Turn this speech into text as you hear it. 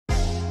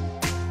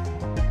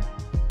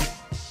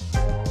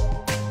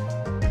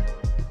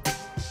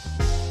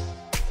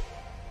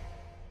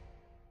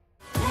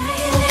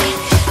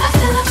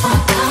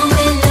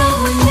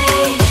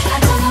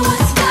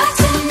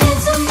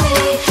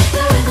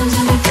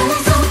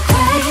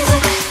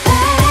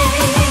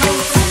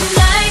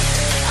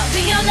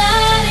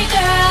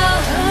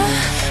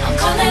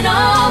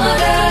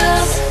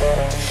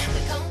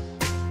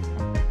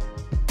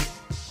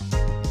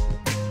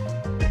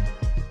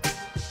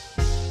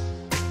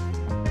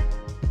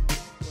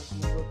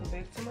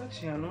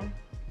channel.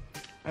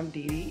 I'm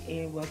Dee Dee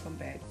and welcome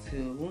back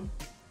to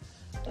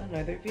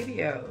another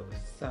video.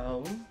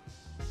 So,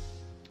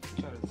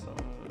 try to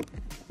zoom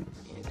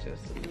in just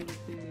a little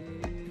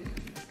bit.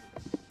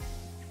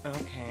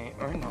 Okay,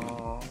 or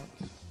not.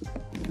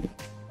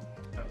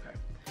 Okay,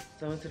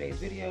 so in today's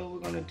video,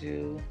 we're gonna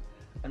do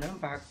an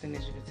unboxing.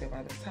 As you can tell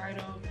by the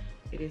title,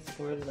 it is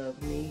for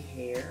LUVME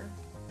hair.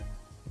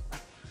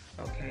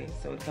 Okay,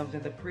 so it comes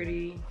in the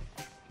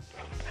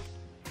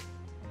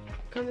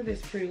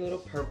this pretty little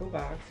purple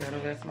box. I know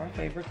that's my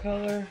favorite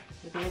color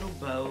with a little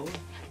bow.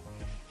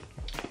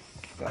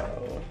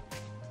 So,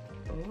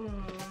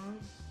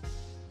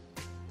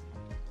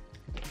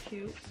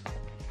 cute.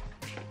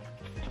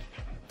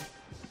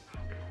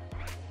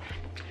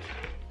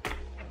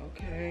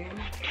 Okay.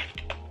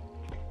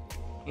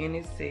 And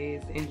it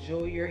says,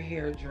 enjoy your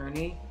hair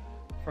journey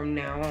from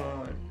now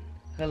on.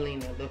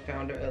 Helena, the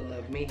founder of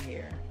LUVME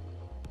Hair.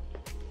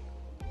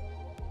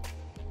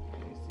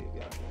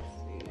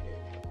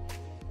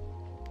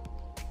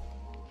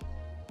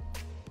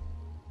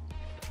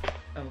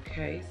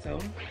 Okay, so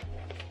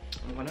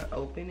I'm gonna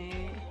open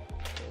it.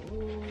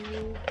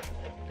 Ooh,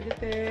 look at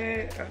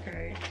that.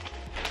 Okay,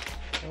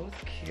 that was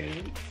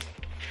cute.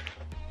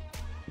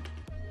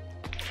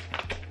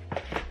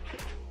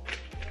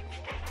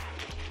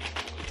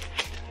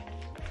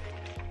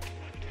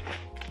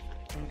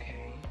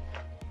 Okay,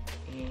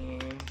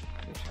 and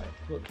let me try to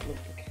put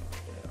the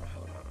camera down.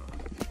 Hold on.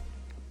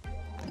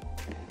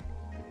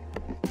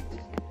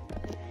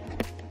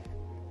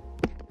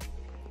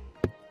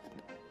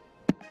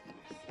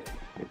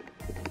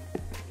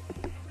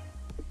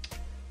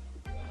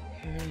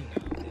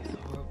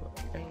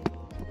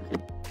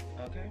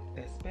 Okay,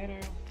 that's better.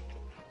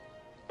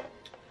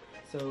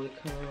 So it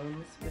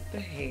comes with the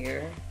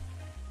hair.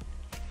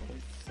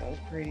 It's so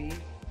pretty.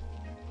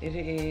 It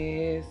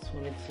is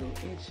 22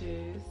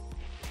 inches.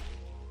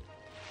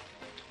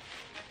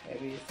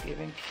 Maybe it's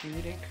giving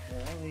cute and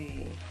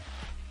curly.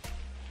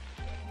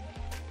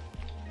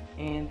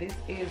 And this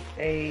is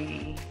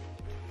a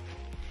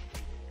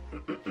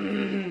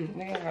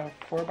they got a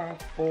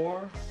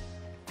 4x4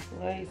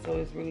 lace, so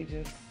it's really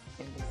just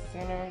in the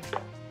center.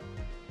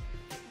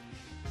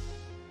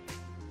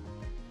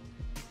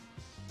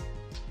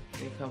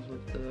 It comes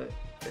with the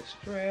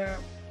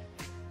strap,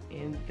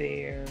 and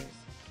there's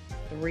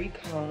 3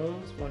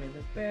 combs, 1 in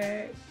the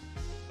back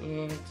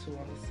and 2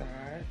 on the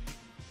side.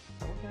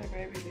 Okay,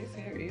 baby, this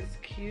hair is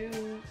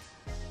cute.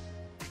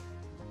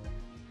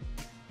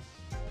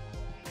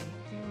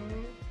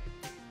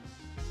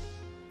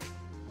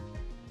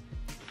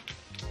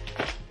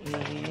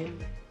 Okay.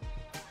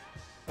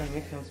 And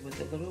it comes with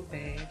a little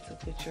bag to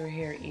put your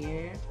hair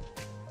in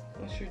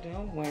once you're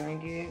done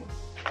wearing it.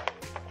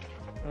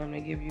 They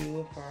give you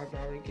a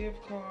 $5 gift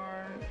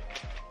card.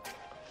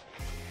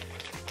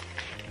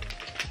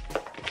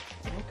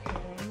 Okay.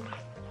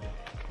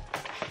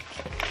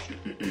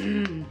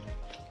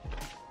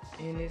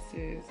 And this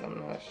is, I'm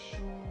not sure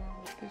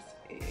what this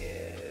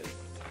is.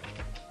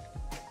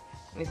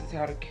 This is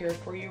how to care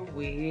for your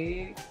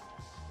wig,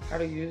 how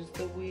to use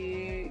the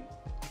wig,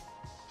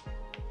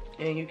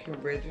 and you can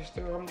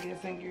register, I'm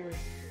guessing, your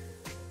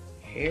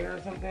hair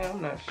or something.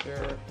 I'm not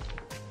sure.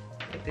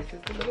 But this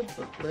is the little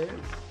booklet.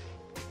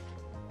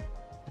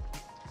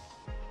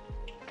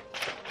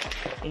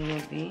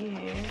 And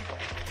then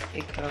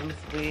it comes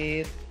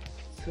with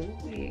 2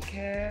 wig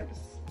caps.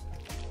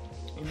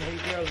 You know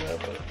your girl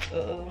love a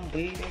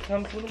wig that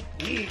comes with a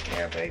wig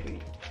cap, baby.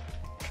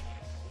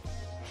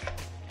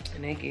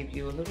 And they give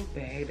you a little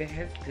bag that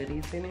has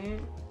goodies in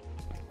it.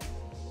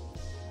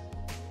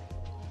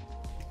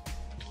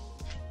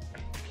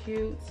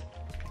 Cute.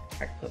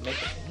 I can put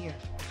makeup in here.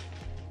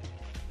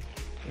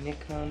 And it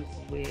comes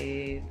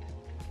with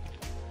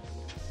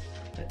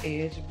an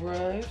edge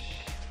brush.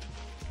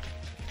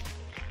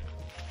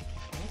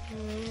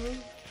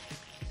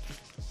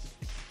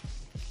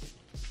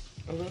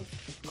 A little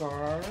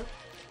scarf.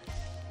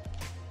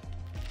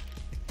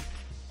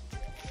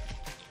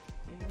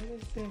 And what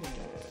is this?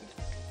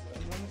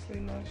 I'm honestly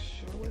not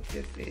sure what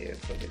this is,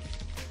 but it's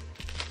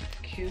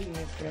cute and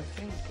it's got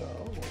some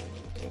gold.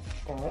 It's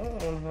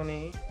gone,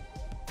 honey.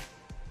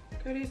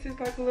 Girl, this is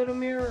like a little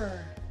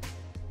mirror.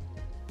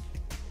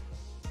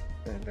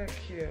 Isn't that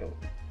cute?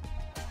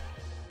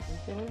 I'm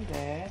feeling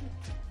that.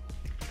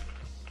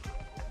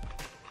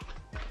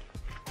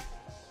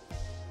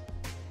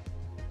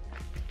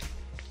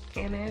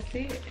 And that's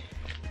it.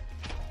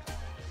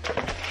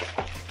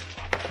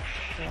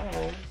 So,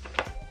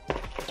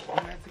 I'm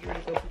about to get ready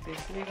to go put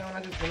this wig on.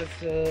 I just wanted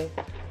to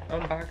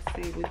unbox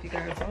it with you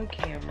guys on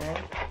camera.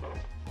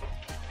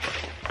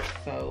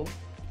 So,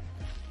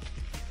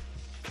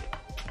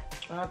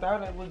 I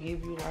thought it would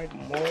give you like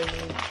more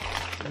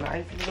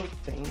nice little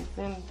things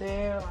in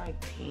there, like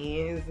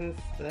pins and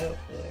stuff.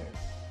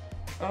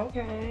 But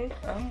okay,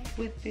 I'm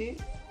with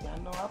it. Y'all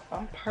know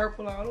I'm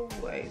purple all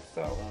the way,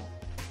 so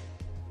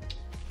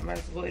I might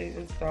as well go ahead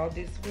and install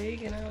this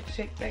wig, and I'll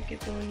check back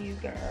into you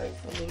guys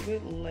a little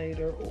bit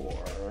later,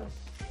 or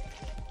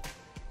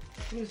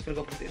I'm just gonna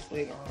go put this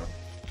wig on.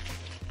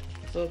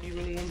 So if you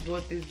really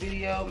enjoyed this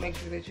video, make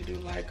sure that you do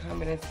like,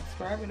 comment, and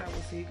subscribe, and I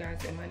will see you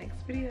guys in my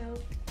next video.